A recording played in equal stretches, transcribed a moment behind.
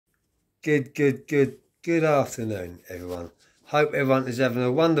Good afternoon, everyone. Hope everyone is having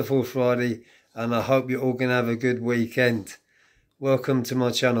a wonderful Friday, and I hope you're all going to have a good weekend. Welcome to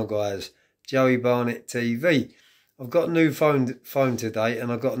my channel, guys. Joey Barnett TV. I've got a new phone today,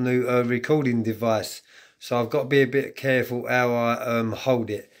 and I've got a new recording device, so I've got to be a bit careful how I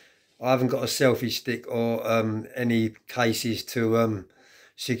hold it. I haven't got a selfie stick or any cases to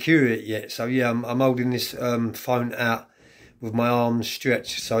secure it yet. So yeah, I'm holding this phone out with my arms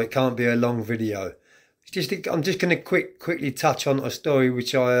stretched, so it can't be a long video. I'm just going to quickly touch on a story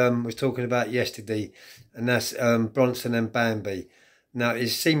which I was talking about yesterday, and that's Bronson and Bambee. Now, it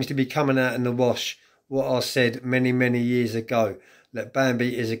seems to be coming out in the wash what I said many years ago, that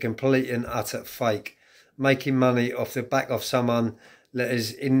Bambee is a complete and utter fake, making money off the back of someone that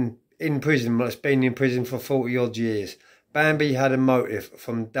is in prison, that's been in prison for 40 odd years. Bambee had a motive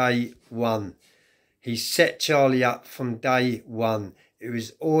from day one. He set Charlie up from day one. It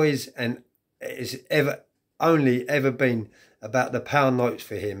was always and it's only ever been about the pound notes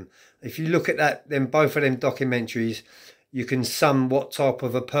for him. If you look at both of them documentaries, you can sum what type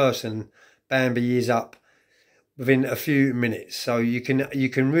of a person Bambee is up within a few minutes. So you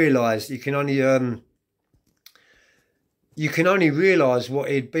can realise, you can only realise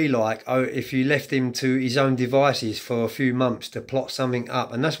what he'd be like if you left him to his own devices for a few months to plot something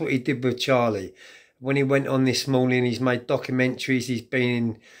up. And that's what he did with Charlie. When he went on this morning, he's made documentaries, he's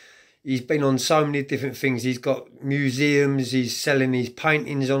been on so many different things. He's got museums, he's selling his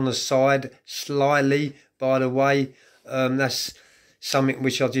paintings on the side, slyly, by the way. That's something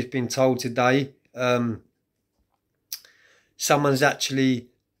which I've just been told today. Someone's actually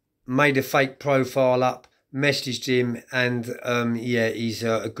made a fake profile up, messaged him, and yeah, he's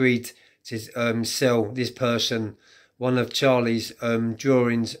agreed to sell this person one of Charlie's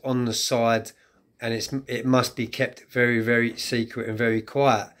drawings on the side, and it must be kept very secret and very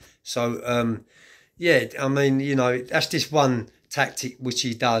quiet. So yeah, I mean, you know, that's just one tactic which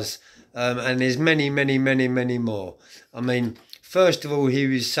he does, and there's many more. I mean, first of all,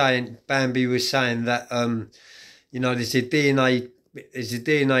 Bambee was saying that you know, there's a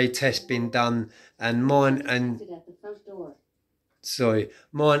DNA test been done, and mine and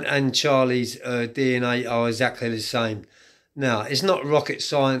Charlie's DNA are exactly the same. Now, it's not rocket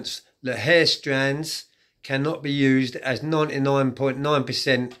science that hair strands cannot be used as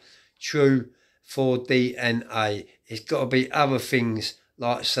 99.9% true for DNA. It's got to be other things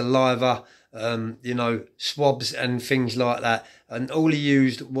like saliva, you know, swabs and things like that. And all he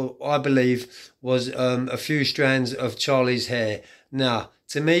used, what I believe, was a few strands of Charlie's hair. Now,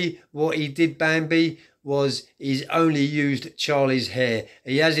 to me, what he did, Bambee, was he's only used Charlie's hair.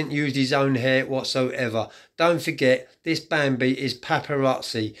 He hasn't used his own hair whatsoever. Don't forget, this Bambee is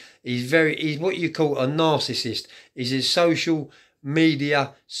paparazzi. He's what you call a narcissist. He's a social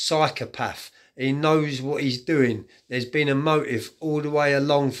media psychopath. He knows what he's doing. There's been a motive all the way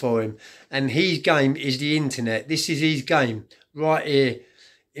along for him. And his game is the internet. This is his game right here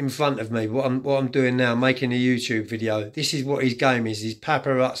in front of me. What I'm doing now, making a YouTube video. This is what his game is. He's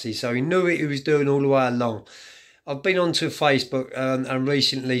paparazzi. So he knew what he was doing all the way along. I've been onto Facebook and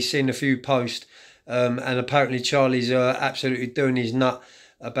recently seen a few posts. And apparently Charlie's absolutely doing his nut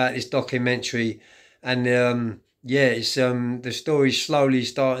about this documentary. And yeah, it's the story's slowly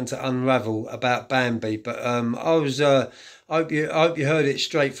starting to unravel about Bambee. But I hope you heard it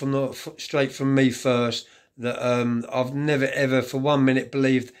straight from me first, that I've never ever for 1 minute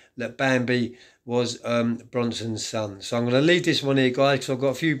believed that Bambee was Bronson's son. So I'm going to leave this one here, guys, because I've got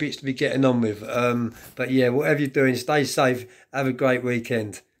a few bits to be getting on with. But yeah, whatever you're doing, stay safe. Have a great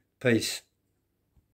weekend. Peace.